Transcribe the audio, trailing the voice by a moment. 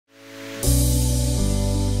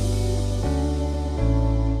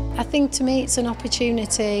think to me it's an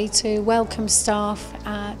opportunity to welcome staff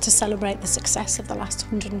to celebrate the success of the last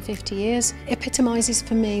 150 years. It epitomises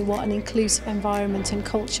for me what an inclusive environment and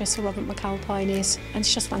culture Sir Robert McAlpine is, and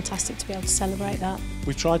it's just fantastic to be able to celebrate that.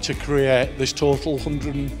 We tried to create this total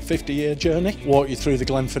 150-year journey, walk you through the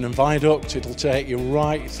Glenfinnan Viaduct. It'll take you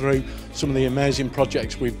right through some of the amazing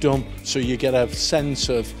projects we've done, so you get a sense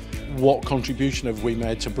of what contribution have we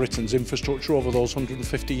made to Britain's infrastructure over those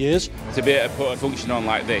 150 years. To be able to put a function on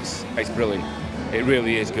like this, it's brilliant. It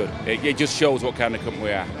really is good. It just shows what kind of company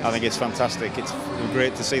we are. I think it's fantastic. It's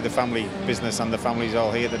great to see the family business and the families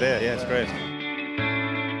all here today. Yeah, it's great.